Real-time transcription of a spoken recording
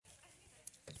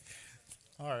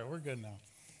All right, we're good now.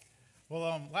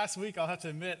 Well, last week I'll have to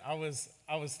admit I was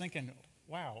thinking,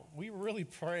 wow, we really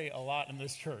pray a lot in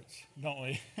this church, don't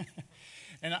we?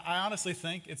 And I honestly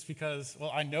think it's because, well,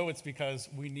 I know it's because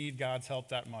we need God's help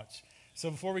that much.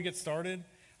 So before we get started,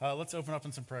 let's open up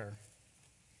in some prayer.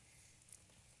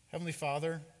 Heavenly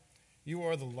Father, you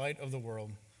are the light of the world.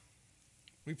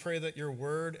 We pray that your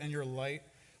word and your light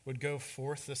would go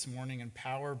forth this morning in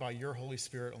power by your Holy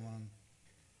Spirit alone.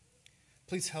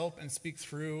 Please help and speak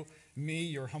through me,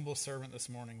 your humble servant, this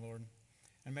morning, Lord.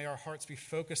 And may our hearts be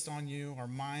focused on you, our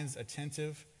minds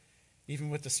attentive, even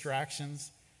with distractions.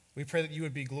 We pray that you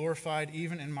would be glorified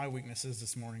even in my weaknesses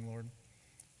this morning, Lord.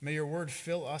 May your word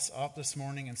fill us up this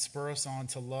morning and spur us on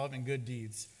to love and good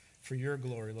deeds for your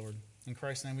glory, Lord. In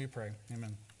Christ's name we pray.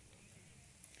 Amen.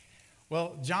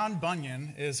 Well, John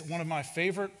Bunyan is one of my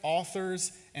favorite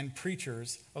authors and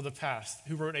preachers of the past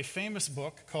who wrote a famous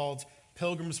book called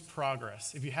Pilgrim's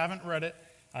Progress. If you haven't read it,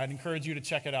 I'd encourage you to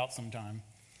check it out sometime.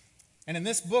 And in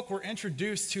this book, we're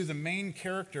introduced to the main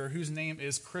character whose name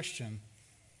is Christian.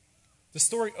 The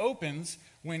story opens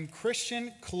when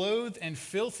Christian, clothed in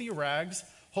filthy rags,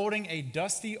 holding a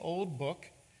dusty old book,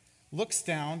 looks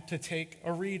down to take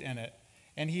a read in it.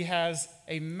 And he has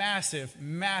a massive,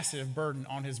 massive burden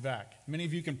on his back. Many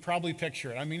of you can probably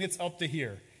picture it. I mean, it's up to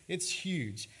here. It's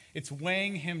huge. It's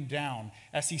weighing him down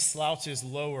as he slouches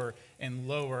lower and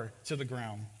lower to the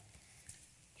ground.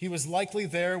 He was likely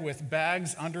there with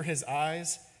bags under his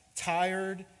eyes,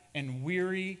 tired and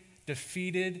weary,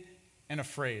 defeated and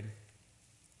afraid.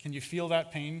 Can you feel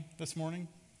that pain this morning?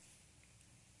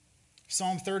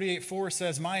 Psalm 38:4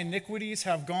 says, "My iniquities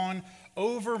have gone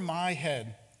over my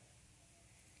head.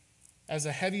 As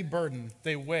a heavy burden,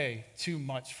 they weigh too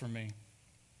much for me."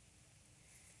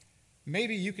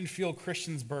 Maybe you can feel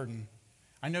Christian's burden.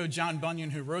 I know John Bunyan,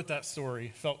 who wrote that story,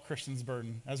 felt Christian's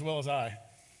burden, as well as I.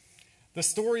 The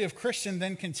story of Christian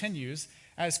then continues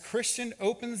as Christian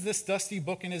opens this dusty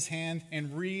book in his hand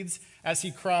and reads as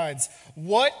he cries,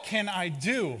 "What can I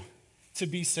do to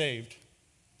be saved?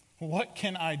 What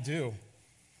can I do?"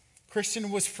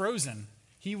 Christian was frozen.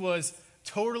 He was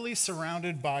totally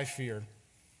surrounded by fear.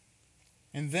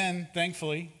 And then,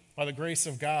 thankfully, by the grace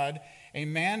of God, a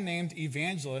man named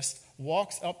Evangelist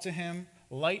walks up to him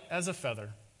light as a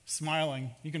feather,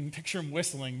 smiling. You can picture him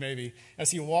whistling, maybe, as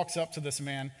he walks up to this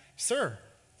man. "Sir,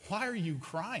 why are you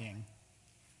crying?"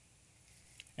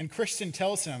 And Christian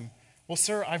tells him, "Well,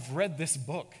 sir, I've read this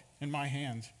book in my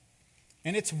hand,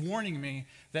 and it's warning me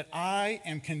that I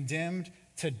am condemned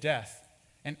to death,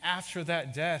 and after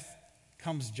that death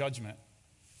comes judgment."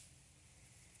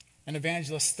 An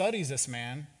evangelist studies this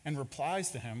man and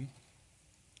replies to him,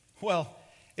 "Well,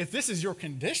 if this is your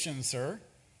condition, sir,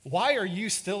 why are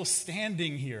you still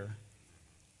standing here?"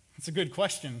 That's a good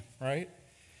question, right?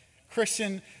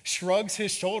 Christian shrugs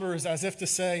his shoulders as if to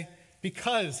say,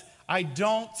 "Because I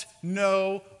don't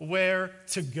know where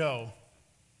to go."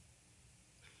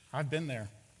 I've been there.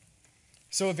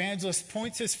 So Evangelist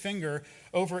points his finger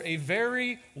over a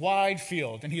very wide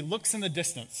field, and he looks in the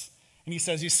distance, and he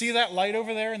says, "You see that light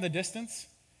over there in the distance?"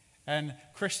 And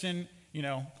Christian,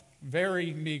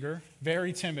 very meager,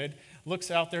 very timid, looks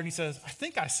out there and he says, "I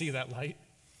think I see that light."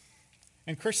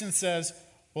 And Christian says,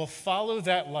 "Well, follow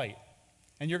that light,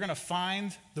 and you're going to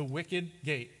find the wicked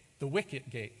gate." The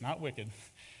wicket gate, not wicked.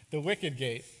 The wicked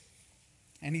gate.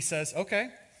 And he says,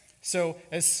 "Okay." So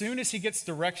as soon as he gets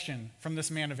direction from this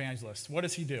man evangelist, what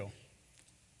does he do?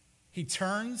 He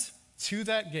turns to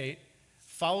that gate,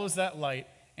 follows that light,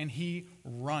 and he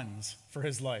runs for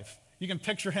his life. You can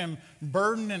picture him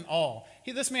burdened and all.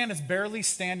 This man is barely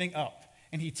standing up,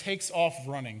 and he takes off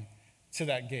running to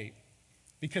that gate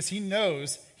because he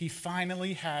knows he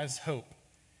finally has hope.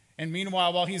 And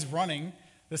meanwhile, while he's running,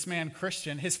 this man,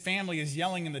 Christian, his family is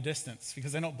yelling in the distance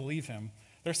because they don't believe him.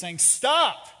 They're saying,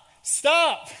 "Stop!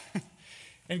 Stop!"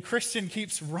 And Christian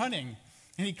keeps running,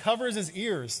 and he covers his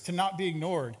ears to not be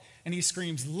ignored, and he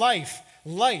screams, "Life,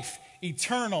 life,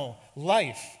 eternal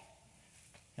life."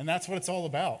 And that's what it's all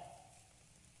about.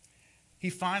 He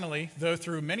finally, though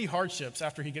through many hardships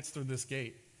after he gets through this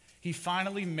gate, he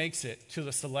finally makes it to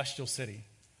the celestial city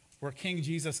where King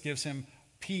Jesus gives him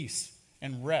peace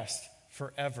and rest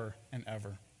forever and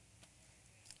ever.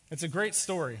 It's a great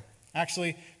story.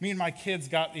 Actually, me and my kids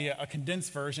got a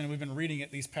condensed version. We've been reading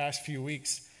it these past few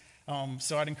weeks.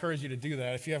 So I'd encourage you to do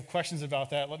that. If you have questions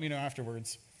about that, let me know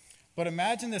afterwards. But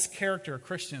imagine this character,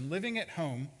 Christian, living at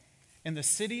home in the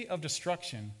city of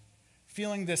destruction,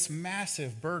 feeling this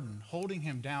massive burden holding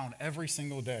him down every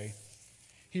single day.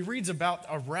 He reads about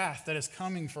a wrath that is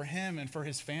coming for him and for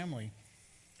his family.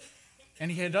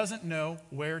 And he doesn't know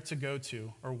where to go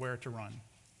to or where to run.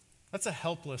 That's a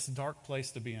helpless, dark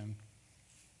place to be in.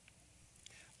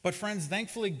 But friends,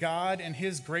 thankfully, God in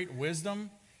his great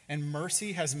wisdom and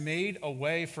mercy has made a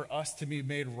way for us to be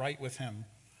made right with him,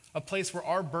 a place where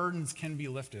our burdens can be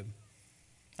lifted,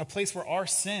 a place where our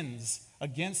sins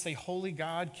against a holy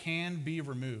God can be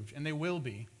removed, and they will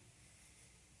be.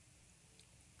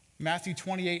 Matthew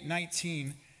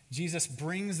 28:19, Jesus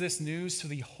brings this news to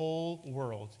the whole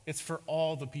world. It's for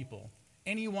all the people.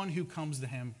 Anyone who comes to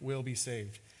him will be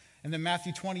saved. And then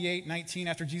Matthew 28:19,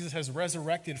 after Jesus has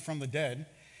resurrected from the dead,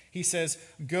 he says,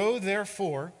 "Go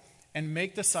therefore and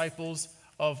make disciples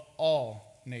of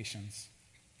all nations,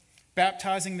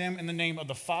 baptizing them in the name of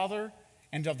the Father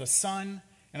and of the Son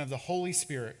and of the Holy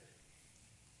Spirit,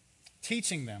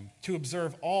 teaching them to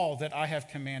observe all that I have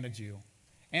commanded you.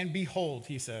 And behold,"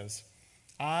 he says,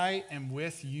 "I am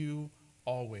with you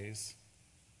always."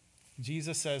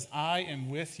 Jesus says, "I am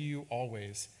with you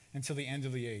always until the end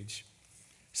of the age."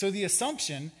 So the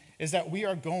assumption is that we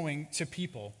are going to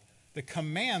people. The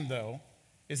command, though,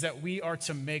 is that we are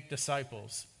to make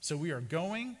disciples. So we are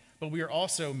going, but we are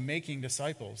also making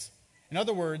disciples. In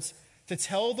other words, to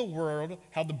tell the world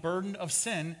how the burden of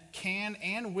sin can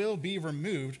and will be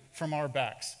removed from our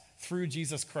backs through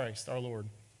Jesus Christ, our Lord.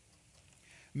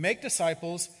 Make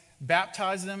disciples,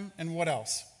 baptize them, and what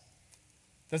else?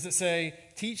 Does it say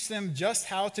teach them just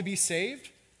how to be saved?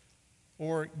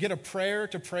 Or get a prayer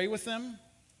to pray with them?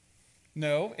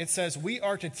 No, it says we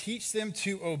are to teach them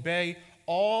to obey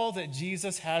all that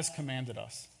Jesus has commanded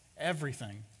us.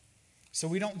 Everything. So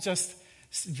we don't just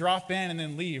drop in and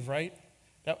then leave, right?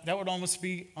 That would almost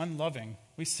be unloving.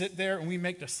 We sit there and we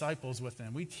make disciples with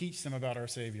them. We teach them about our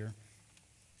Savior.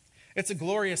 It's a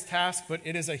glorious task, but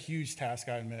it is a huge task,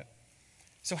 I admit.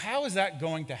 So how is that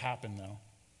going to happen, though?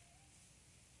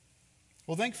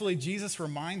 Well, thankfully, Jesus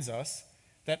reminds us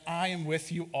that I am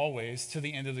with you always to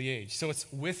the end of the age. So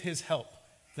it's with his help.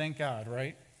 Thank God,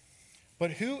 right?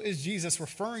 But who is Jesus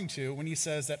referring to when he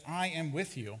says that I am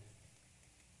with you?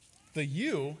 The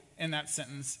you in that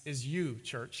sentence is you,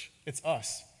 church. It's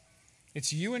us.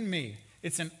 It's you and me.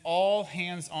 It's an all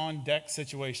hands on deck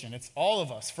situation. It's all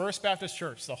of us, First Baptist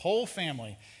Church, the whole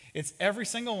family. It's every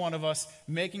single one of us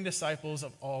making disciples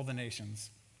of all the nations.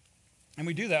 And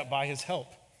we do that by his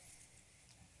help.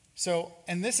 So,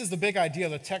 and this is the big idea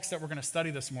of the text that we're going to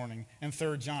study this morning in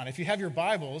 3 John. If you have your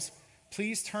Bibles,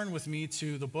 please turn with me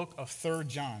to the book of 3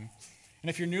 John. And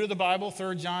if you're new to the Bible,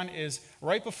 3 John is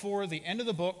right before the end of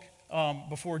the book,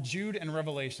 before Jude and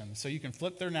Revelation. So you can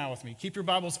flip there now with me. Keep your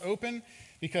Bibles open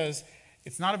because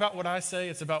it's not about what I say,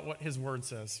 it's about what his word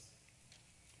says.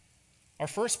 Our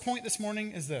first point this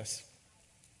morning is this: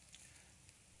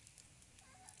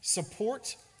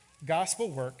 support gospel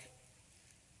work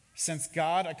since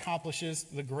God accomplishes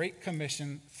the Great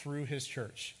Commission through his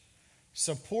church.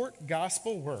 Support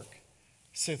gospel work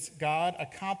since God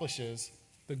accomplishes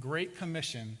the Great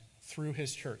Commission through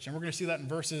his church. And we're going to see that in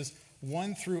verses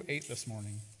 1 through 8 this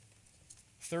morning.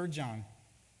 3 John.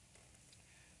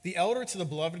 The elder to the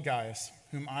beloved Gaius,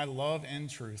 whom I love in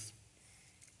truth.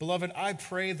 Beloved, I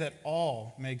pray that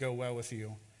all may go well with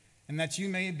you, and that you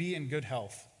may be in good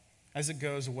health, as it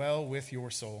goes well with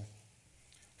your soul.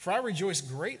 For I rejoiced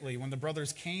greatly when the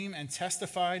brothers came and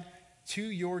testified to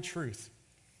your truth,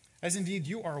 as indeed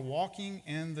you are walking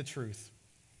in the truth.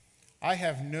 I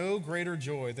have no greater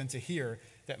joy than to hear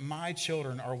that my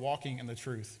children are walking in the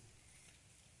truth.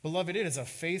 Beloved, it is a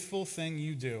faithful thing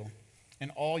you do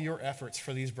in all your efforts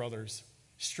for these brothers,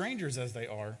 strangers as they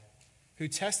are, who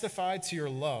testified to your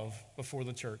love before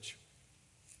the church.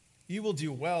 You will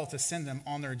do well to send them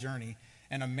on their journey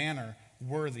in a manner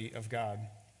worthy of God.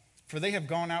 For they have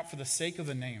gone out for the sake of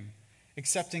the name,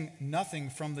 accepting nothing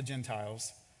from the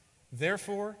Gentiles.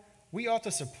 Therefore, we ought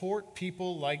to support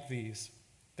people like these,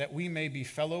 that we may be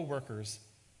fellow workers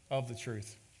of the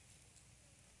truth.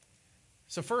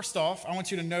 So first off, I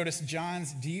want you to notice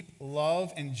John's deep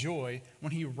love and joy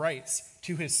when he writes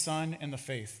to his son in the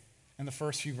faith in the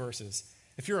first few verses.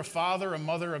 If you're a father, a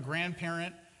mother, a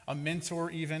grandparent, a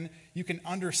mentor even, you can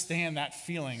understand that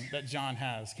feeling that John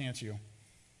has, can't you?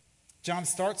 John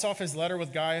starts off his letter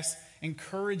with Gaius,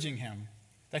 encouraging him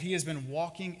that he has been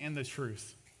walking in the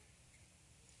truth,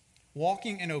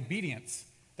 walking in obedience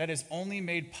that is only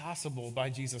made possible by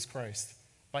Jesus Christ,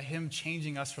 by him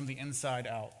changing us from the inside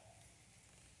out.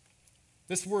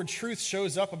 This word truth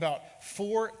shows up about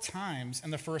 4 times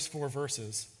in the first 4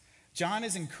 verses. John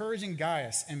is encouraging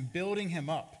Gaius and building him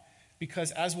up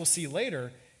because, as we'll see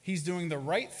later, he's doing the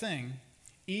right thing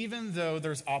even though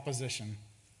there's opposition.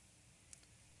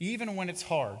 Even when it's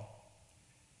hard,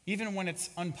 even when it's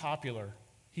unpopular,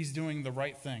 he's doing the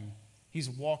right thing. He's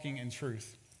walking in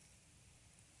truth.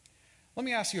 Let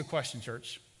me ask you a question,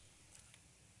 church.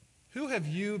 Who have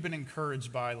you been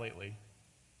encouraged by lately?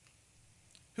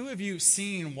 Who have you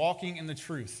seen walking in the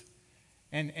truth?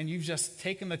 And you've just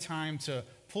taken the time to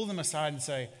pull them aside and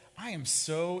say, I am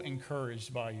so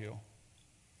encouraged by you.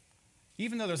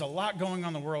 Even though there's a lot going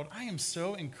on in the world, I am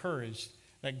so encouraged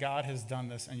that God has done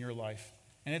this in your life,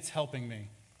 and it's helping me.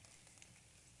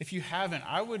 If you haven't,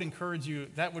 I would encourage you,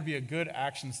 that would be a good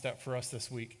action step for us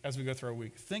this week as we go through our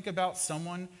week. Think about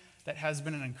someone that has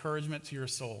been an encouragement to your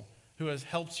soul, who has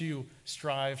helped you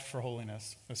strive for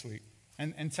holiness this week,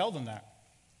 and tell them that.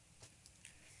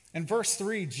 In verse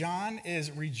 3, John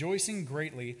is rejoicing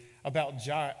greatly about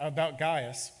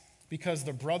Gaius because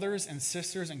the brothers and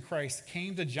sisters in Christ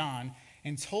came to John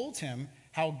and told him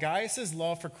how Gaius'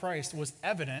 love for Christ was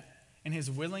evident in his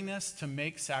willingness to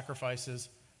make sacrifices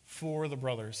for the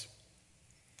brothers.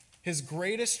 His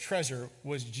greatest treasure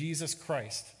was Jesus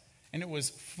Christ, and it was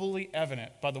fully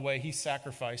evident by the way he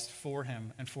sacrificed for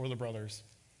him and for the brothers.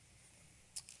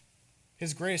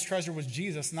 His greatest treasure was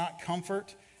Jesus, not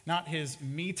comfort, not his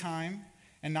me time,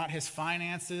 and not his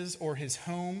finances or his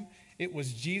home. It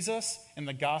was Jesus and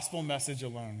the gospel message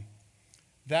alone.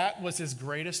 That was his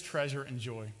greatest treasure and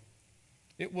joy.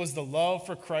 It was the love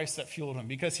for Christ that fueled him,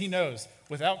 because he knows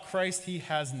without Christ he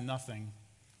has nothing.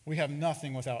 We have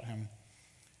nothing without him.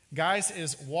 Gaius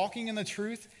is walking in the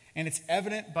truth, and it's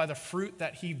evident by the fruit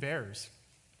that he bears.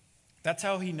 That's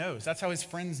how he knows. That's how his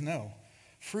friends know.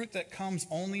 Fruit that comes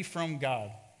only from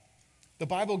God. The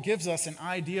Bible gives us an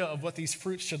idea of what these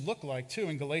fruits should look like, too.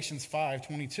 In Galatians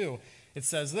 5:22, it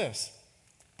says this,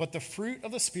 "But the fruit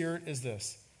of the Spirit is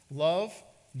this: love,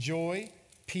 joy,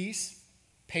 peace,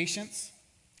 patience,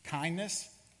 kindness,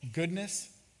 goodness,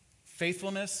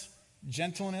 faithfulness,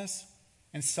 gentleness,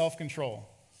 and self-control."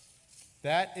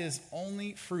 That is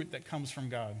only fruit that comes from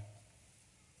God.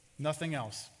 Nothing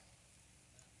else.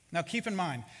 Now keep in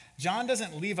mind, John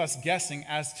doesn't leave us guessing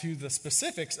as to the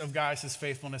specifics of Gaius'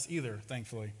 faithfulness either,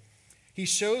 thankfully. He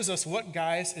shows us what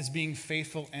Gaius is being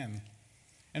faithful in.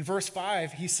 In verse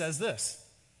 5, he says this,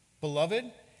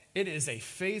 "Beloved, it is a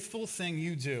faithful thing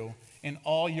you do in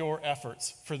all your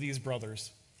efforts for these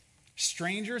brothers,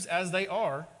 strangers as they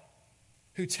are,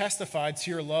 who testified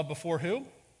to your love before who?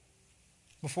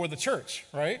 Before the church,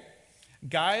 right?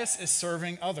 Gaius is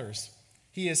serving others.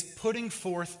 He is putting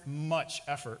forth much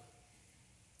effort.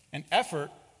 And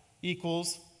effort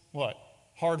equals what?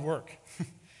 Hard work.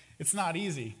 It's not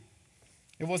easy.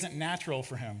 It wasn't natural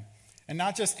for him. And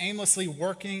not just aimlessly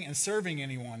working and serving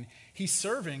anyone. He's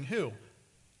serving who?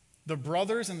 The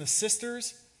brothers and the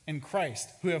sisters in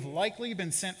Christ, who have likely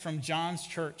been sent from John's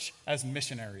church as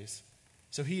missionaries.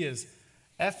 So he is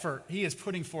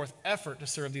putting forth effort to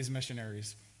serve these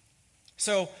missionaries.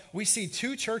 So we see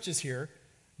two churches here,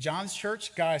 John's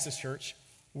church, Gaius' church,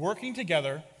 working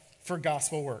together for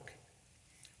gospel work.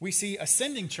 We see a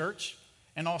sending church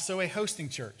and also a hosting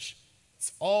church.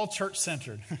 It's all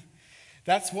church-centered.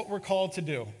 That's what we're called to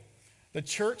do. The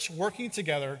church working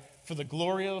together for the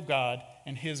glory of God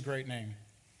and his great name.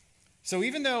 So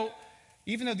even though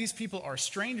these people are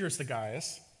strangers to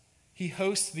Gaius, he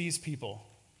hosts these people.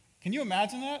 Can you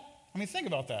imagine that? I mean, think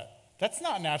about that. That's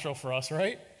not natural for us,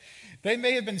 right? They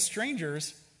may have been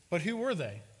strangers, but who were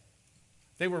they?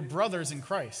 They were brothers in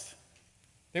Christ.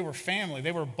 They were family.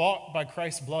 They were bought by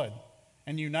Christ's blood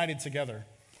and united together.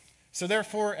 So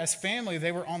therefore, as family,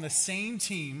 they were on the same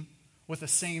team with the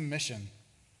same mission.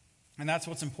 And that's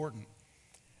what's important.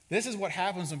 This is what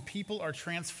happens when people are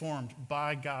transformed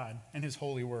by God and his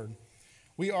holy word.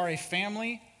 We are a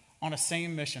family on a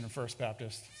same mission in First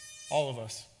Baptist, all of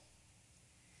us.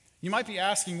 You might be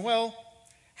asking, well,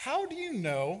 how do you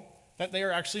know that they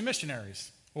are actually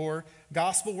missionaries or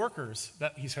gospel workers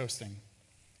that he's hosting?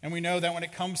 And we know that when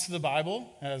it comes to the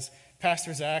Bible, as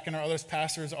Pastor Zach and our other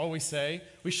pastors always say,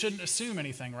 we shouldn't assume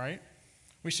anything, right?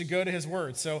 We should go to his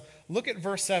word. So look at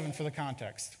verse 7 for the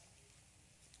context.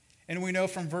 And we know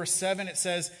from verse 7 it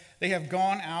says, they have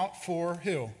gone out for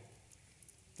who?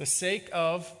 The sake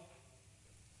of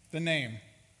the name.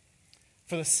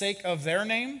 For the sake of their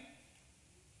name?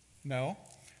 No.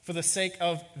 For the sake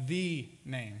of the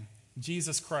name,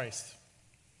 Jesus Christ.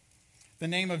 The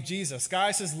name of Jesus.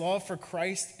 Gaius' love for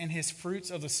Christ and his fruits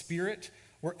of the Spirit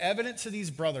were evident to these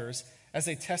brothers as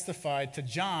they testified to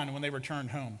John when they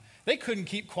returned home. They couldn't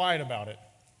keep quiet about it.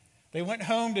 They went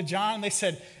home to John and they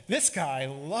said, this guy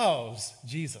loves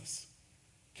Jesus.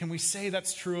 Can we say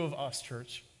that's true of us,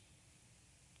 church?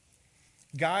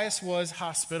 Gaius was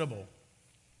hospitable.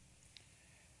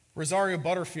 Rosario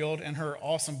Butterfield, in her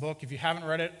awesome book, if you haven't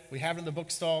read it, we have it in the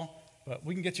bookstall, but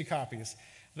we can get you copies.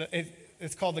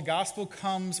 It's called The Gospel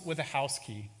Comes with a House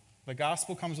Key. The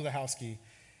Gospel Comes with a House Key.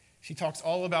 She talks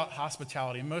all about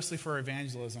hospitality, mostly for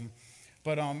evangelism.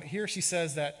 But here she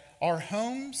says that our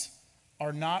homes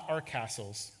are not our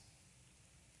castles.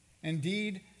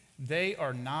 Indeed, they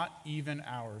are not even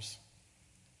ours.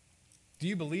 Do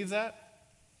you believe that?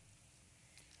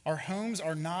 Our homes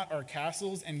are not our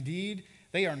castles. Indeed,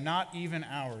 they are not even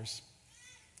ours.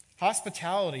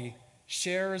 Hospitality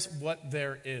shares what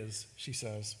there is, she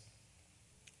says.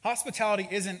 Hospitality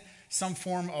isn't some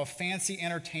form of fancy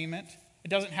entertainment. It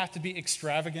doesn't have to be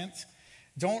extravagant.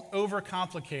 Don't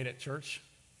overcomplicate it, church.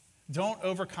 Don't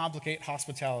overcomplicate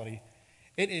hospitality.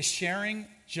 It is sharing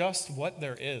just what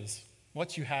there is,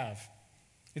 what you have.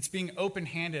 It's being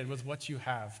open-handed with what you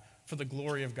have for the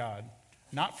glory of God.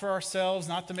 Not for ourselves,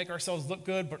 not to make ourselves look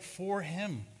good, but for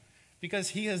Him, because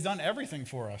He has done everything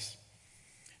for us.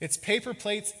 It's paper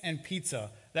plates and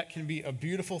pizza that can be a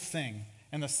beautiful thing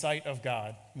in the sight of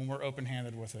God when we're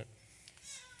open-handed with it.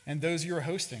 And those you're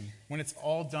hosting, when it's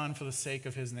all done for the sake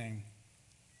of His name.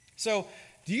 So,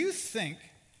 do you think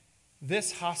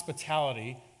this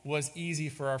hospitality was easy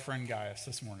for our friend Gaius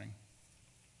this morning?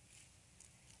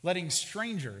 Letting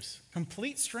strangers,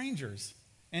 complete strangers,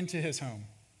 into his home.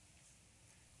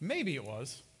 Maybe it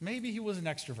was. Maybe he was an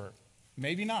extrovert.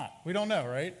 Maybe not. We don't know,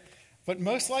 right? But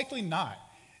most likely not.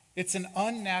 It's an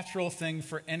unnatural thing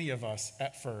for any of us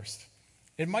at first.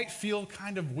 It might feel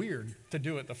kind of weird to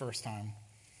do it the first time.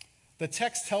 The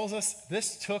text tells us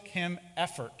this took him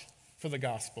effort for the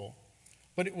gospel,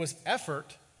 but it was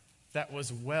effort that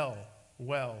was well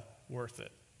worth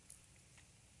it.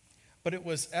 But it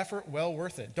was effort well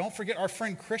worth it. Don't forget our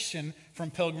friend Christian from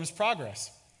Pilgrim's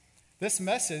Progress. This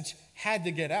message had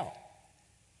to get out.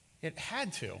 It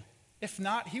had to. If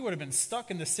not, he would have been stuck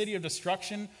in the city of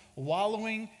destruction,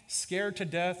 wallowing, scared to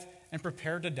death, and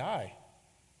prepared to die.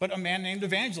 But a man named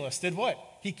Evangelist did what?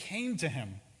 He came to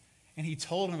him, and he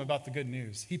told him about the good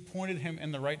news. He pointed him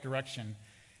in the right direction.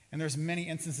 And there's many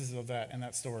instances of that in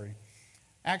that story.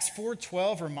 Acts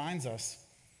 4:12 reminds us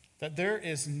that there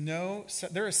is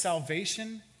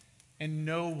salvation in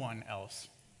no one else.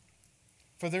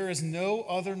 For there is no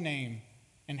other name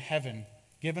in heaven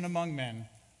given among men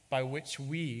by which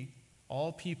we,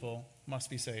 all people, must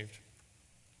be saved.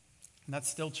 And that's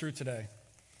still true today.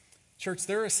 Church,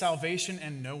 there is salvation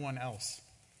in no one else.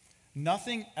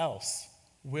 Nothing else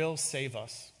will save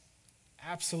us.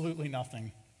 Absolutely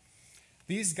nothing.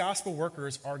 These gospel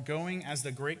workers are going as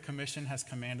the Great Commission has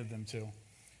commanded them to.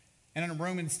 And in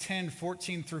Romans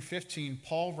 10:14 through 15,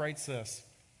 Paul writes this: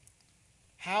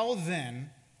 How then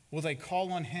will they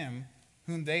call on him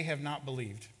whom they have not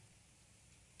believed?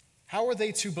 How are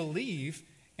they to believe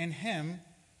in him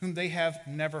whom they have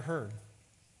never heard?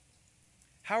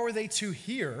 How are they to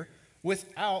hear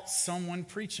without someone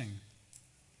preaching?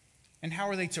 And how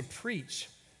are they to preach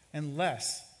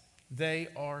unless they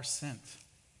are sent?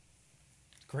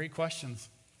 Great questions.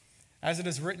 As it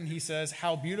is written, he says,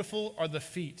 how beautiful are the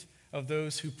feet of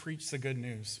those who preach the good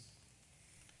news.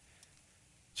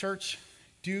 Church,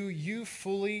 do you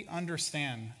fully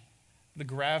understand the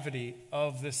gravity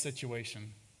of this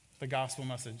situation, the gospel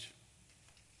message?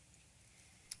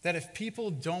 That if people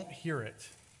don't hear it,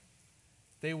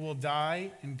 they will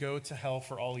die and go to hell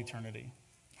for all eternity.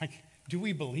 Like, do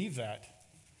we believe that?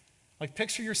 Like,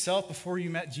 picture yourself before you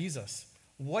met Jesus.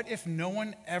 What if no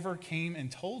one ever came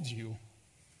and told you?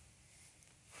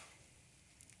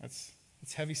 That's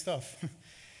heavy stuff.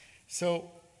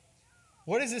 So,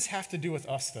 what does this have to do with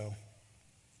us, though?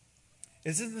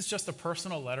 Isn't this just a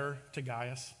personal letter to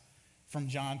Gaius, from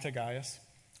John to Gaius?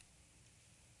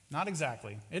 Not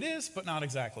exactly. It is, but not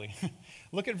exactly.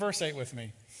 Look at verse 8 with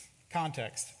me.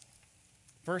 Context.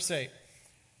 Verse 8.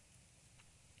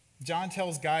 John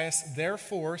tells Gaius,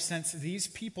 therefore, since these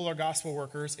people are gospel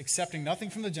workers, accepting nothing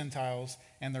from the Gentiles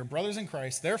and their brothers in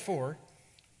Christ, therefore,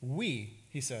 we,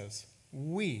 he says,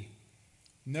 we.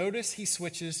 Notice he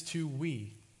switches to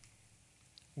we.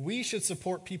 We should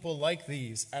support people like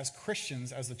these as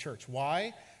Christians, as the church.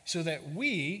 Why? So that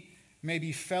we may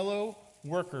be fellow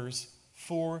workers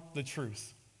for the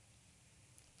truth.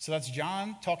 So that's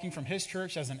John talking from his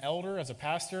church as an elder, as a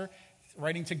pastor,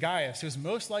 writing to Gaius, who's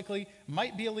most likely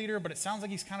might be a leader, but it sounds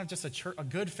like he's kind of just a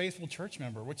good, faithful church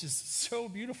member, which is so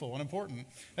beautiful and important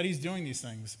that he's doing these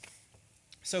things.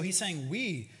 So he's saying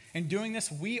we, in doing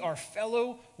this, we are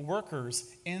fellow workers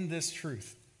in this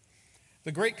truth.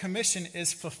 The Great Commission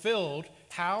is fulfilled.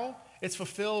 How? It's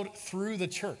fulfilled through the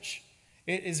church.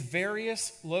 It is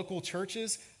various local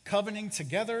churches covenanting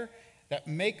together that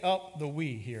make up the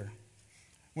we here.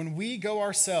 When we go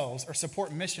ourselves or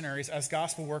support missionaries as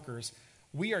gospel workers,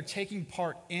 we are taking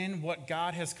part in what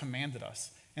God has commanded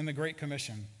us in the Great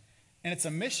Commission. And it's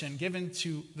a mission given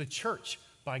to the church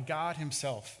by God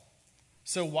himself.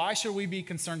 So why should we be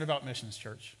concerned about missions,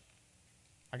 church?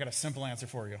 I got a simple answer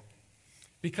for you.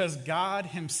 Because God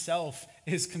himself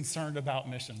is concerned about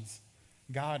missions.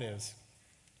 God is.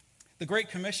 The Great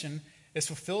Commission is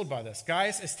fulfilled by this.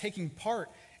 Gaius is taking part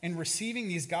in receiving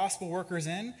these gospel workers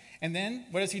in, and then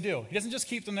what does he do? He doesn't just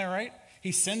keep them there, right?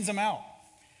 He sends them out.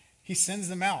 He sends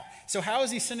them out. So how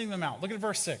is he sending them out? Look at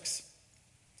verse 6.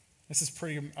 This is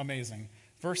pretty amazing.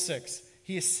 Verse 6,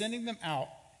 he is sending them out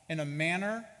in a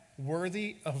manner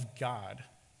worthy of God.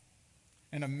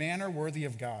 In a manner worthy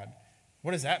of God.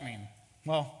 What does that mean?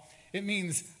 Well, it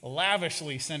means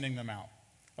lavishly sending them out,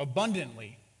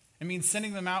 abundantly. It means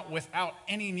sending them out without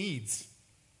any needs.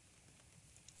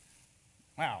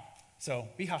 Wow. So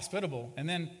be hospitable and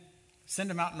then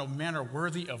send them out in a manner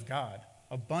worthy of God,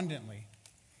 abundantly.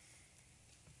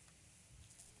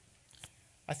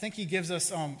 I think he gives us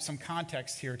some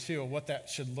context here, too, of what that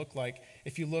should look like.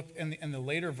 If you look in the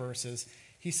later verses,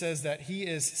 he says that he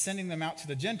is sending them out to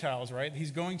the Gentiles, right? He's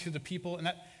going to the people,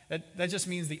 and that just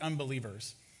means the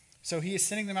unbelievers. So he is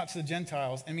sending them out to the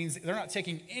Gentiles, and means they're not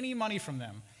taking any money from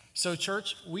them. So,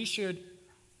 church, we should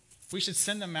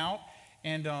send them out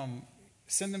and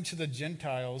send them to the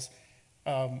Gentiles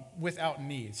without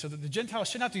need. So that the Gentiles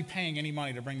should not be paying any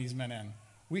money to bring these men in.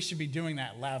 We should be doing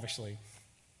that lavishly.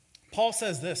 Paul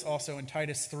says this also in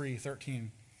Titus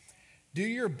 3:13. Do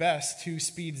your best to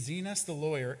speed Zenas the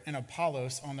lawyer and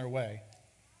Apollos on their way.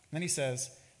 Then he says,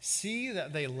 see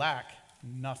that they lack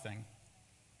nothing.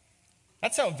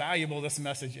 That's how valuable this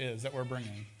message is that we're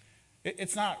bringing.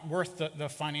 It's not worth the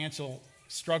financial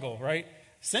struggle, right?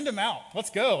 Send them out. Let's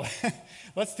go.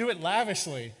 Let's do it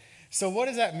lavishly. So what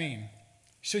does that mean?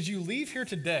 Should you leave here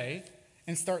today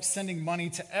and start sending money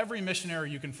to every missionary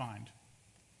you can find?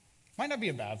 Might not be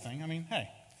a bad thing. I mean, hey.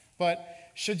 But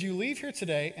should you leave here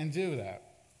today and do that?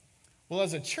 Well,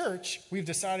 as a church, we've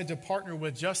decided to partner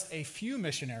with just a few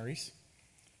missionaries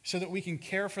so that we can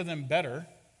care for them better,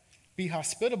 be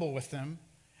hospitable with them,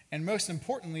 and most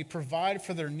importantly, provide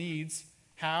for their needs.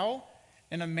 How?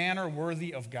 In a manner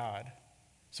worthy of God.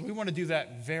 So we want to do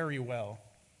that very well.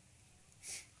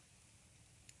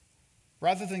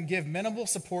 Rather than give minimal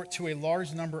support to a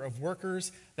large number of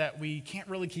workers that we can't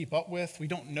really keep up with, we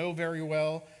don't know very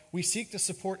well, we seek to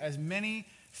support as many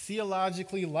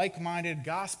theologically like-minded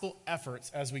gospel efforts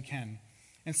as we can,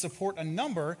 and support a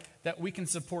number that we can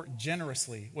support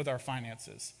generously with our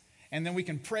finances. And then we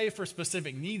can pray for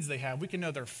specific needs they have. We can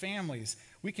know their families.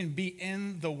 We can be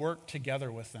in the work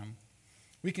together with them.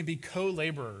 We can be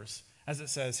co-laborers, as it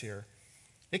says here.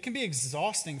 It can be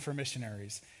exhausting for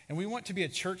missionaries, and we want to be a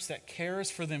church that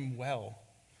cares for them well,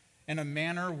 in a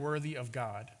manner worthy of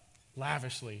God,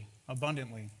 lavishly,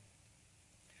 abundantly.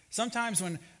 Sometimes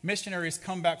when missionaries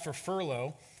come back for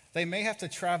furlough, they may have to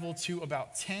travel to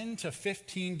about 10 to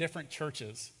 15 different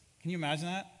churches. Can you imagine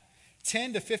that?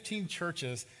 10 to 15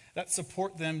 churches that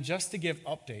support them just to give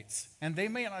updates. And they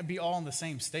may not be all in the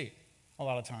same state a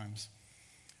lot of times,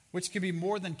 which can be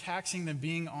more than taxing than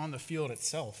being on the field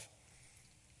itself.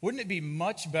 Wouldn't it be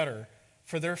much better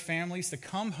for their families to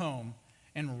come home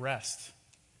and rest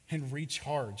and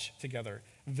recharge together,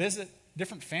 visit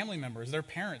different family members, their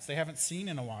parents they haven't seen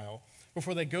in a while,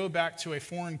 before they go back to a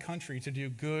foreign country to do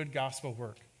good gospel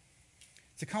work?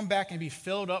 To come back and be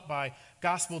filled up by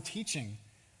gospel teaching,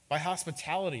 by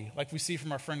hospitality, like we see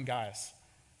from our friend Gaius.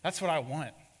 That's what I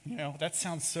want. That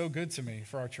sounds so good to me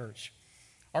for our church.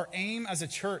 Our aim as a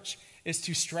church is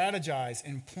to strategize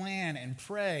and plan and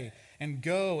pray and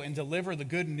go and deliver the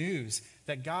good news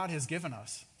that God has given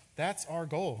us. That's our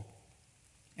goal.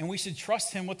 And we should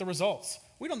trust him with the results.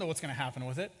 We don't know what's going to happen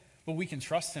with it, but we can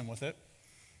trust him with it.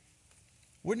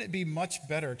 Wouldn't it be much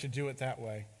better to do it that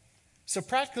way? So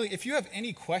practically, if you have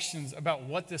any questions about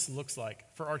what this looks like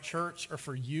for our church or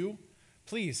for you,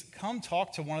 please come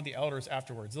talk to one of the elders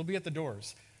afterwards. They'll be at the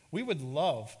doors. We would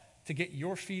love to get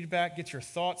your feedback, get your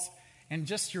thoughts, and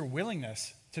just your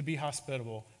willingness to be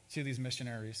hospitable to these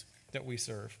missionaries that we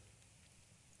serve.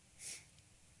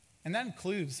 And that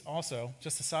includes also,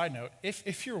 just a side note,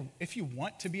 if you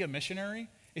want to be a missionary,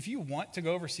 if you want to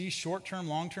go overseas short-term,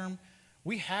 long-term,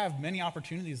 we have many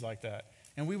opportunities like that.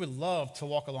 And we would love to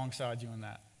walk alongside you in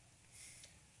that.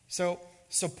 So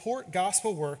support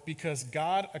gospel work because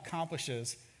God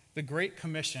accomplishes the Great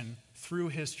Commission through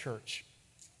his church.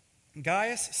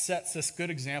 Gaius sets this good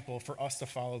example for us to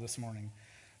follow this morning.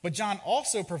 But John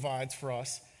also provides for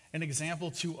us an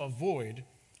example to avoid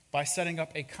by setting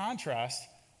up a contrast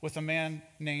with a man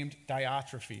named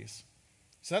Diotrephes.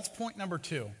 So that's point number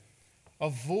 2.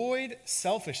 Avoid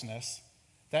selfishness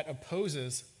that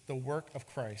opposes the work of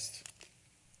Christ.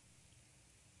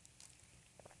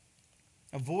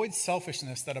 Avoid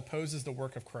selfishness that opposes the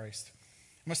work of Christ.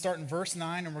 I'm going to start in verse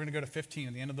 9, and we're going to go to 15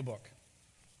 at the end of the book.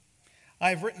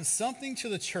 I have written something to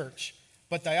the church,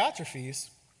 but Diotrephes,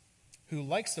 who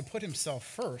likes to put himself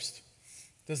first,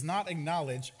 does not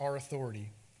acknowledge our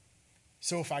authority.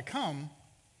 So if I come,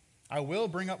 I will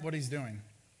bring up what he's doing,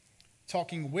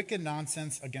 talking wicked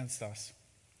nonsense against us.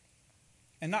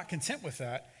 And not content with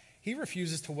that, he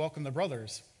refuses to welcome the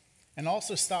brothers, and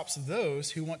also stops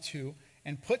those who want to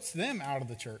and puts them out of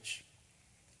the church.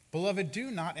 Beloved, do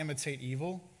not imitate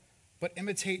evil, but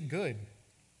imitate good.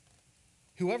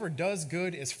 Whoever does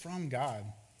good is from God.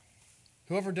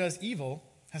 Whoever does evil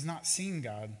has not seen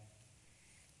God.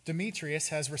 Demetrius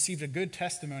has received a good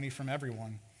testimony from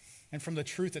everyone and from the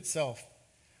truth itself.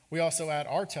 We also add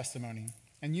our testimony,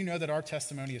 and you know that our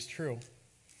testimony is true.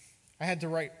 I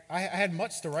had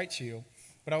much to write to you,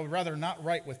 but I would rather not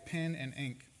write with pen and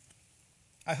ink.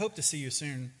 I hope to see you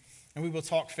soon, and we will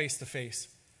talk face to face.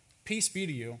 Peace be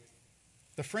to you.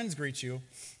 The friends greet you.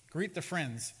 Greet the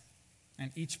friends,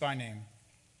 and each by name.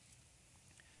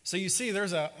 So you see,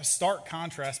 there's a stark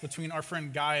contrast between our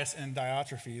friend Gaius and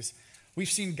Diotrephes. We've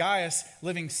seen Gaius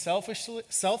living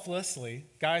selflessly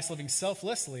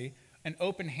and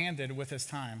open-handed with his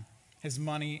time, his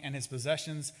money, and his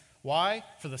possessions. Why?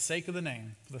 For the sake of the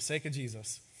name, for the sake of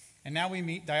Jesus. And now we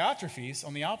meet Diotrephes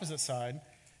on the opposite side,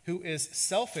 who is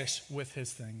selfish with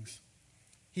his things.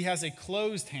 He has a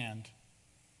closed hand.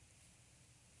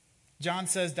 John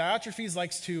says Diotrephes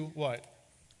likes to, what?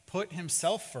 Put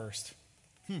himself first.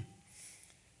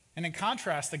 And in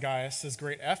contrast to Gaius'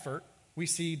 great effort, we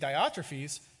see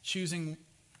Diotrephes choosing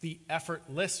the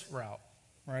effortless route,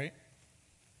 right?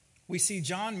 We see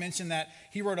John mention that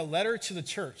he wrote a letter to the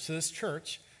church, to this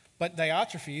church, but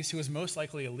Diotrephes, who is most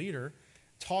likely a leader,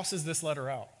 tosses this letter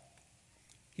out.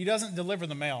 He doesn't deliver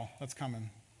the mail that's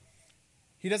coming.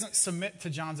 He doesn't submit to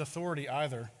John's authority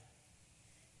either.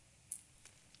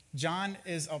 John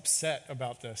is upset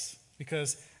about this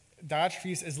because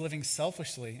Diotrephes is living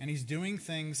selfishly, and he's doing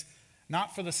things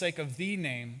not for the sake of the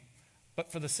name,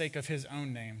 but for the sake of his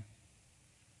own name.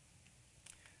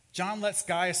 John lets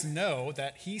Gaius know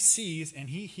that he sees and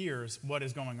he hears what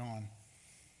is going on.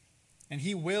 And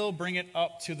he will bring it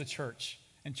up to the church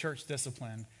and church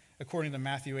discipline, according to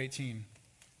Matthew 18,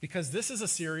 because this is a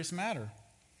serious matter.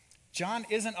 John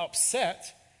isn't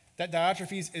upset that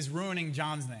Diotrephes is ruining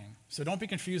John's name, so don't be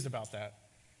confused about that.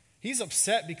 He's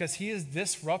upset because he is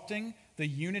disrupting the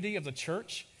unity of the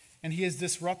church, and he is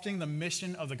disrupting the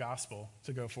mission of the gospel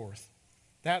to go forth.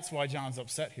 That's why John's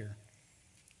upset here.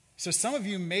 So some of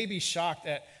you may be shocked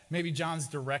at maybe John's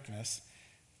directness,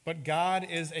 but God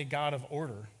is a God of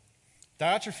order.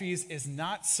 Diotrephes is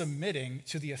not submitting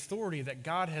to the authority that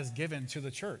God has given to the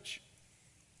church.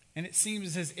 And it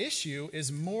seems his issue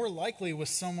is more likely with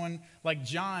someone like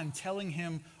John telling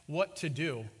him what to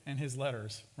do in his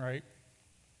letters, right?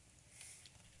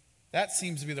 That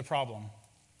seems to be the problem.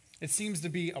 It seems to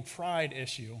be a pride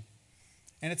issue.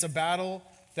 And it's a battle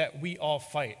that we all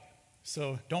fight.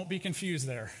 So don't be confused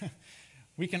there.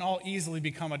 We can all easily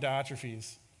become a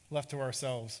Diotrephes, left to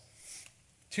ourselves.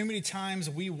 Too many times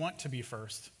we want to be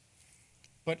first.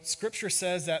 But Scripture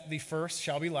says that the first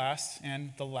shall be last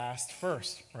and the last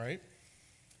first, right?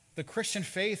 The Christian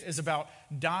faith is about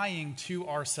dying to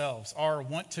ourselves, our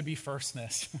want to be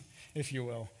firstness, if you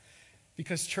will.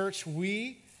 Because church,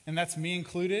 and that's me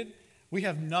included, we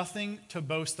have nothing to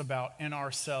boast about in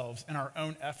ourselves, in our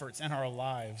own efforts, in our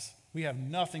lives. We have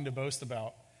nothing to boast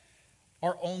about.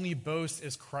 Our only boast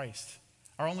is Christ.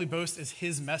 Our only boast is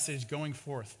his message going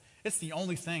forth. It's the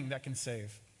only thing that can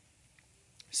save.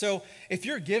 So if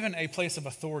you're given a place of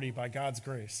authority by God's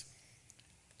grace,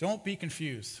 don't be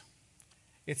confused.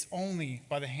 It's only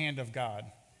by the hand of God.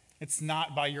 It's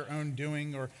not by your own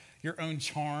doing or your own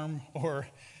charm or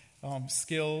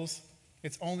skills.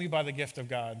 It's only by the gift of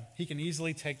God. He can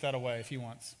easily take that away if he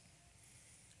wants.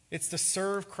 It's to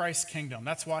serve Christ's kingdom.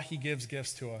 That's why he gives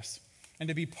gifts to us, and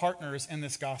to be partners in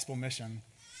this gospel mission.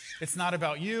 It's not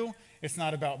about you. It's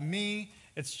not about me.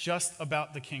 It's just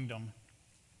about the kingdom.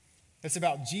 It's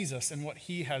about Jesus and what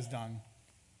he has done.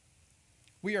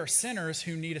 We are sinners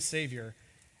who need a Savior.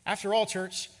 After all,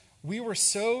 church, we were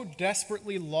so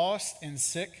desperately lost and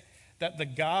sick that the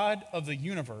God of the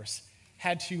universe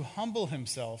had to humble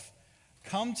himself,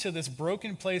 come to this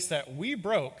broken place that we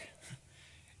broke,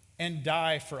 and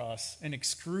die for us an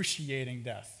excruciating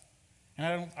death.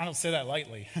 And I don't say that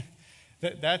lightly.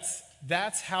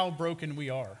 That's how broken we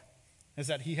are, is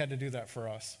that he had to do that for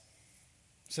us.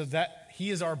 So that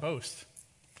he is our boast.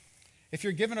 If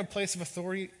you're given a place of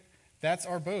authority, that's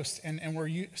our boast. And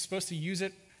we're supposed to use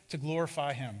it to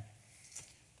glorify him.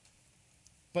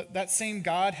 But that same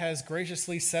God has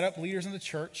graciously set up leaders in the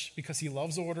church because he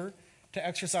loves order to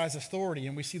exercise authority,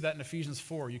 and we see that in Ephesians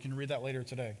 4. You can read that later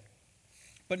today.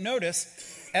 But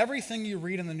notice, everything you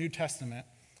read in the New Testament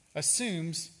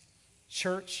assumes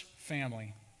church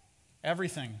family.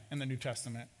 Everything in the New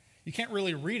Testament. You can't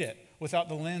really read it without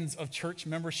the lens of church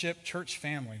membership, church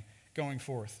family going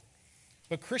forth.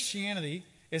 But Christianity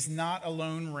is not a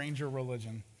Lone Ranger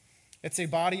religion. It's a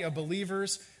body of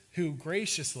believers who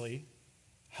graciously,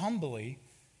 humbly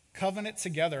covenant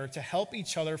together to help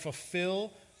each other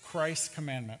fulfill Christ's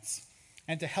commandments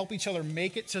and to help each other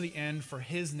make it to the end for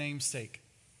his name's sake.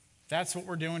 That's what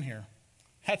we're doing here.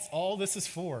 That's all this is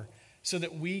for, so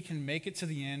that we can make it to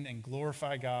the end and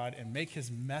glorify God and make his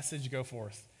message go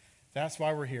forth. That's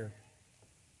why we're here.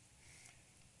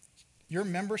 Your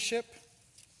membership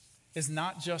is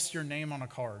not just your name on a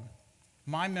card.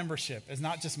 My membership is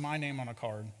not just my name on a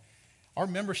card. Our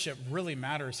membership really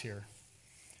matters here.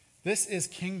 This is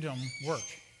kingdom work.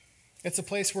 It's a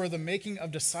place where the making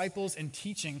of disciples and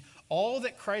teaching all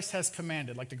that Christ has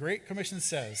commanded, like the Great Commission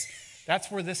says,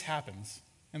 that's where this happens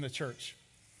in the church.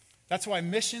 That's why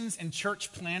missions and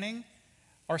church planning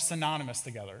are synonymous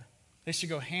together. They should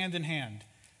go hand in hand,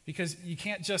 because you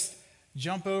can't just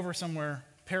jump over somewhere,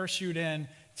 parachute in,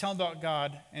 tell them about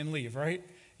God, and leave, right?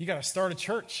 You got to start a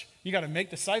church. You got to make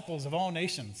disciples of all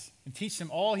nations and teach them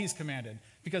all he's commanded,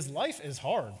 because life is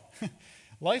hard.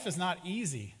 Life is not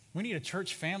easy. We need a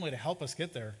church family to help us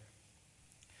get there.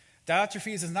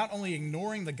 Diotrephes is not only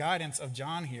ignoring the guidance of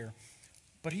John here,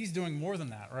 but he's doing more than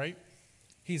that, right?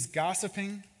 He's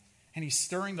gossiping and he's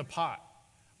stirring the pot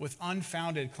with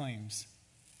unfounded claims,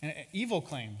 and evil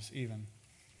claims even.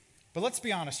 But let's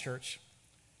be honest, church.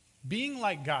 Being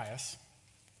like Gaius,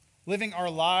 living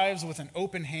our lives with an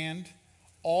open hand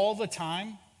all the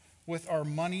time with our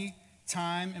money,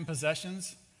 time, and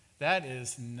possessions, that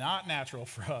is not natural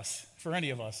for us, for any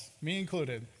of us, me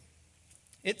included.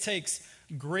 It takes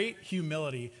great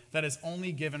humility that is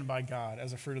only given by God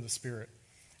as a fruit of the Spirit.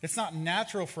 It's not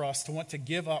natural for us to want to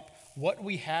give up what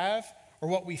we have or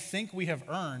what we think we have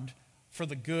earned for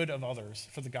the good of others,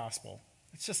 for the gospel.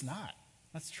 It's just not.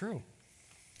 That's true.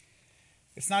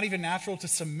 It's not even natural to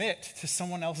submit to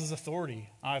someone else's authority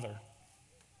either.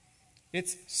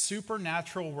 It's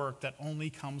supernatural work that only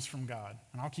comes from God.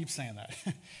 And I'll keep saying that.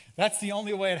 That's the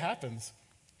only way it happens.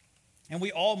 And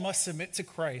we all must submit to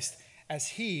Christ as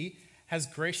he has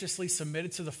graciously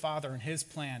submitted to the Father in his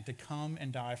plan to come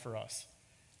and die for us.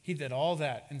 He did all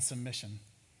that in submission.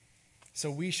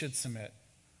 So we should submit.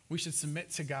 We should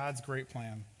submit to God's great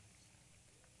plan.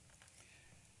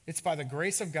 It's by the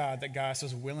grace of God that Gaius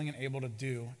was willing and able to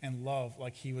do and love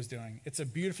like he was doing. It's a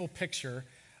beautiful picture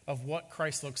of what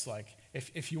Christ looks like.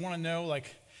 If you want to know,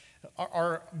 like,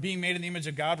 our being made in the image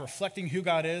of God, reflecting who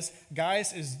God is,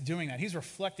 Gaius is doing that. He's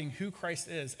reflecting who Christ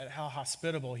is and how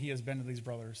hospitable he has been to these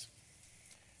brothers.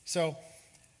 So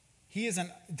he is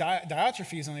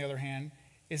Diotrephes, on the other hand,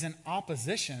 is in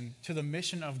opposition to the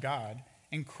mission of God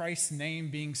and Christ's name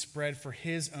being spread for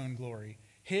his own glory,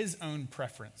 his own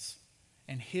preference,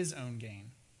 and his own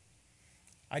gain.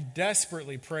 I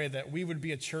desperately pray that we would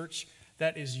be a church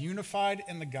that is unified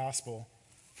in the gospel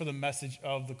for the message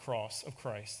of the cross of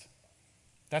Christ.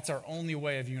 That's our only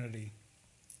way of unity.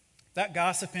 That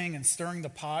gossiping and stirring the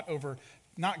pot over,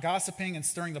 not gossiping and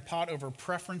stirring the pot over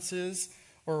preferences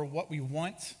or what we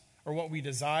want or what we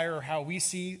desire or how we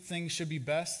see things should be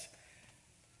best,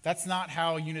 that's not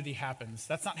how unity happens.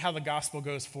 That's not how the gospel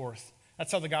goes forth.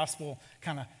 That's how the gospel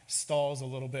kind of stalls a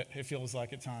little bit, it feels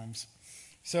like at times.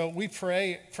 So we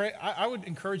pray. I would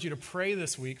encourage you to pray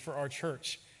this week for our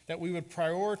church, that we would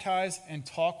prioritize and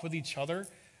talk with each other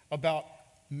about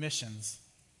missions,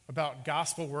 about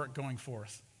gospel work going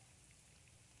forth.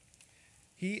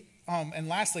 And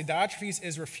lastly, Diotrephes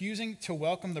is refusing to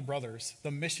welcome the brothers,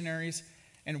 the missionaries,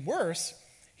 and worse,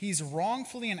 he's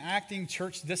wrongfully enacting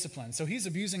church discipline. So he's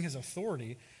abusing his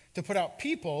authority to put out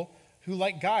people who,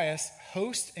 like Gaius,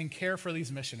 host and care for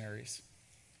these missionaries.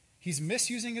 He's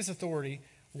misusing his authority.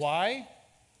 Why?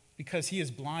 Because he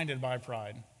is blinded by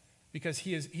pride. Because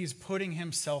he's putting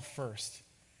himself first.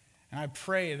 And I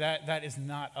pray that that is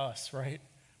not us, right?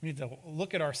 We need to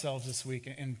look at ourselves this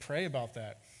week and pray about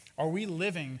that. Are we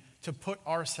living to put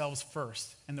ourselves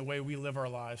first in the way we live our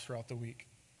lives throughout the week?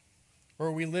 Or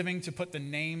are we living to put the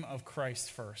name of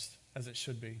Christ first, as it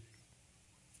should be?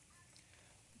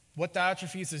 What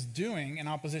Diotrephes is doing in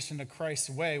opposition to Christ's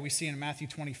way, we see in Matthew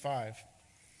 25.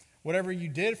 Whatever you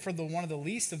did for one of the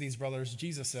least of these brothers,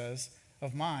 Jesus says,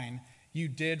 of mine, you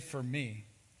did for me.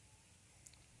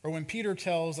 Or when Peter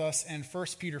tells us in 1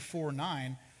 Peter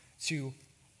 4:9 to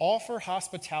offer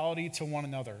hospitality to one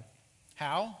another.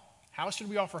 How? How should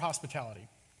we offer hospitality?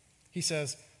 He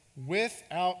says,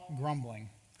 without grumbling.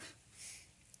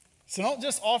 So don't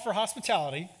just offer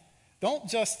hospitality. Don't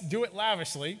just do it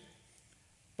lavishly,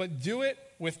 but do it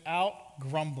without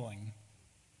grumbling.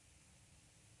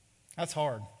 That's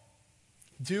hard.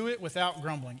 Do it without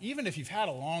grumbling. Even if you've had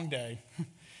a long day,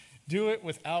 do it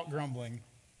without grumbling.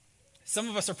 Some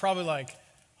of us are probably like,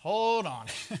 hold on.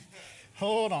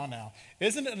 Hold on now.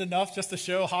 Isn't it enough just to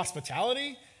show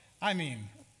hospitality? I mean,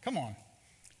 come on.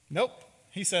 Nope.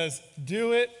 He says,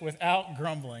 do it without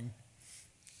grumbling.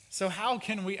 So how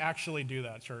can we actually do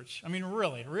that, church? I mean,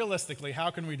 really, realistically, how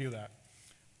can we do that?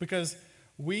 Because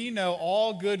we know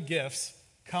all good gifts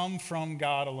come from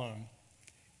God alone.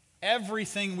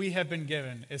 Everything we have been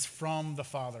given is from the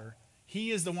Father.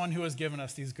 He is the one who has given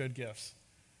us these good gifts.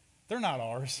 They're not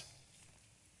ours.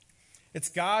 It's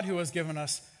God who has given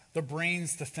us the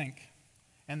brains to think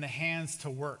and the hands to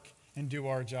work and do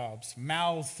our jobs,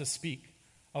 mouths to speak,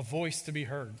 a voice to be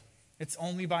heard. It's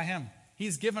only by him.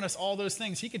 He's given us all those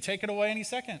things. He could take it away any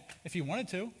second if he wanted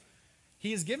to. He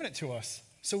has given it to us.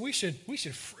 So we should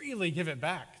freely give it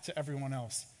back to everyone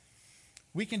else.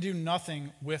 We can do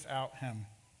nothing without him.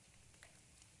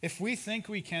 If we think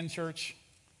we can, church,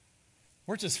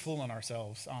 we're just fooling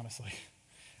ourselves, honestly.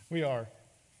 We are.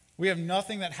 We have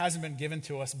nothing that hasn't been given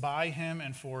to us by him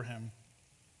and for him.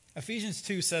 Ephesians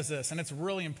 2 says this, and it's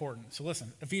really important. So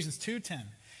listen, Ephesians 2:10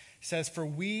 says, "For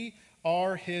we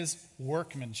are his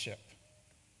workmanship,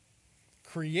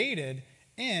 created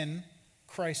in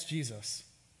Christ Jesus."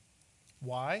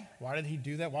 Why? Why did he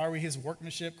do that? Why are we his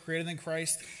workmanship, created in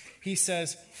Christ? He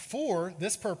says, for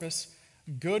this purpose,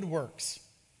 good works,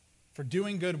 for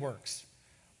doing good works,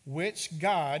 which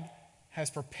God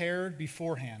has prepared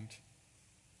beforehand,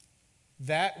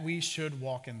 that we should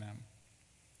walk in them.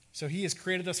 So he has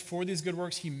created us for these good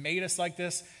works. He made us like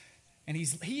this, and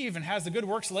he even has the good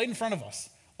works laid in front of us.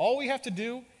 All we have to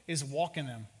do is walk in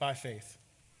them by faith.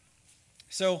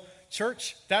 So,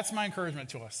 church, that's my encouragement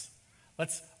to us.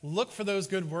 Let's look for those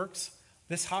good works,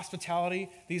 this hospitality,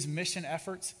 these mission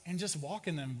efforts, and just walk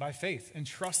in them by faith and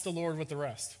trust the Lord with the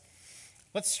rest.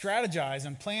 Let's strategize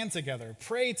and plan together,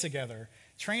 pray together,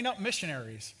 train up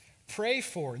missionaries, pray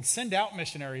for and send out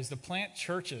missionaries to plant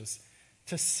churches,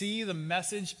 to see the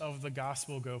message of the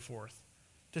gospel go forth,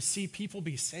 to see people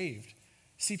be saved,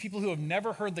 see people who have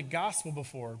never heard the gospel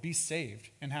before be saved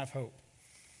and have hope.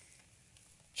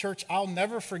 Church, I'll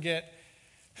never forget,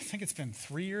 I think it's been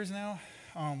 3 years now,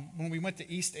 when we went to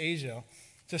East Asia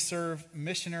to serve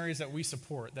missionaries that we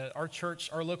support, that our church,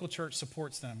 our local church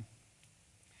supports them.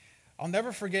 I'll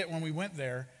never forget when we went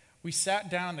there, we sat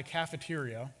down in the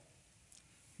cafeteria.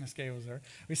 Miss Gay was there.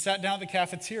 We sat down at the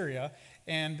cafeteria,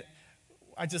 and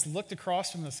I just looked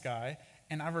across from this guy,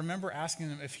 and I remember asking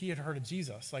him if he had heard of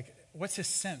Jesus. Like, what's his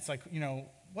sense? Like,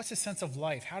 what's his sense of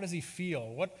life? How does he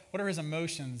feel? What are his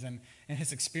emotions and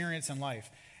his experience in life?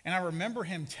 And I remember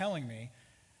him telling me,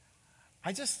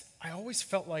 I always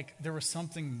felt like there was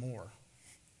something more.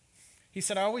 He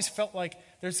said, I always felt like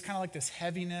there's kind of like this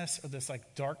heaviness or this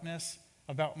like darkness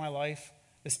about my life,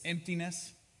 this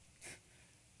emptiness.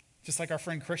 Just like our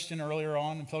friend Christian earlier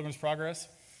on in Pilgrim's Progress.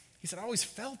 He said, I always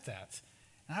felt that.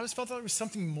 And I always felt that there was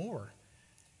something more.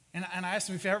 And I asked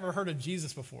him if he ever heard of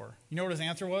Jesus before. You know what his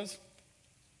answer was?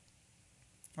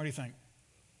 What do you think?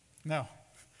 No.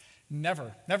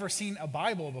 Never. Never seen a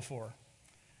Bible before.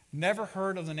 Never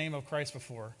heard of the name of Christ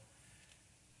before.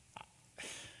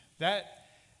 That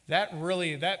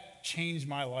changed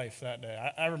my life that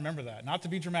day. I remember that. Not to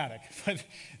be dramatic, but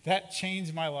that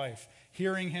changed my life.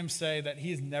 Hearing him say that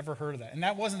he has never heard of that. And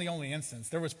that wasn't the only instance.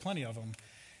 There was plenty of them.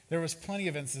 There was plenty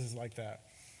of instances like that.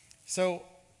 So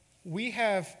we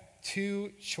have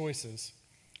two choices.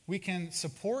 We can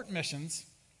support missions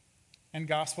and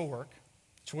gospel work.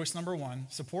 Choice number one,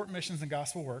 support missions and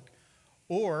gospel work.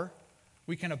 Or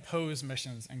we can oppose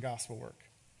missions and gospel work.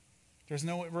 There's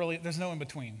no in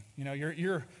between.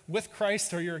 You're with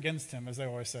Christ or you're against him, as they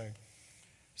always say.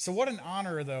 So what an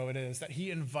honor, though, it is that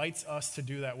he invites us to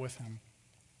do that with him.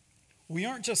 We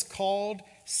aren't just called,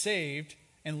 saved,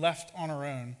 and left on our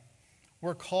own.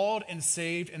 We're called and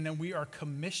saved, and then we are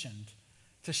commissioned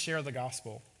to share the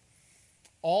gospel.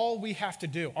 All we have to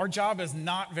do, our job is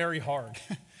not very hard.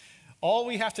 All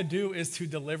we have to do is to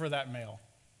deliver that mail.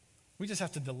 We just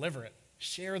have to deliver it,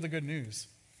 share the good news.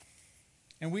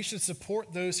 And we should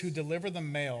support those who deliver the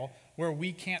mail where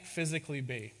we can't physically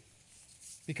be,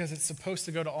 because it's supposed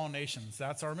to go to all nations.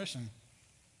 That's our mission.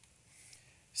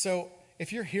 So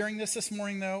if you're hearing this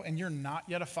morning, though, and you're not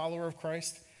yet a follower of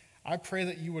Christ, I pray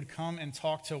that you would come and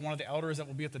talk to one of the elders that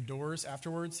will be at the doors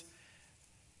afterwards.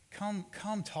 Come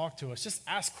talk to us. Just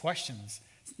ask questions.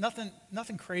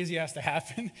 Nothing crazy has to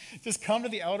happen. Just come to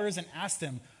the elders and ask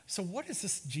them, so what is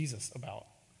this Jesus about?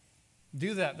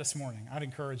 Do that this morning. I'd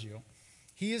encourage you.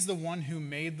 He is the one who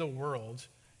made the world,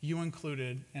 you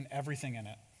included, and everything in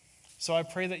it. So I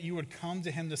pray that you would come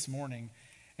to him this morning,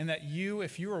 and that you,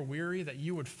 if you are weary, that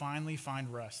you would finally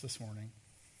find rest this morning.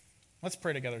 Let's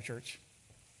pray together, church.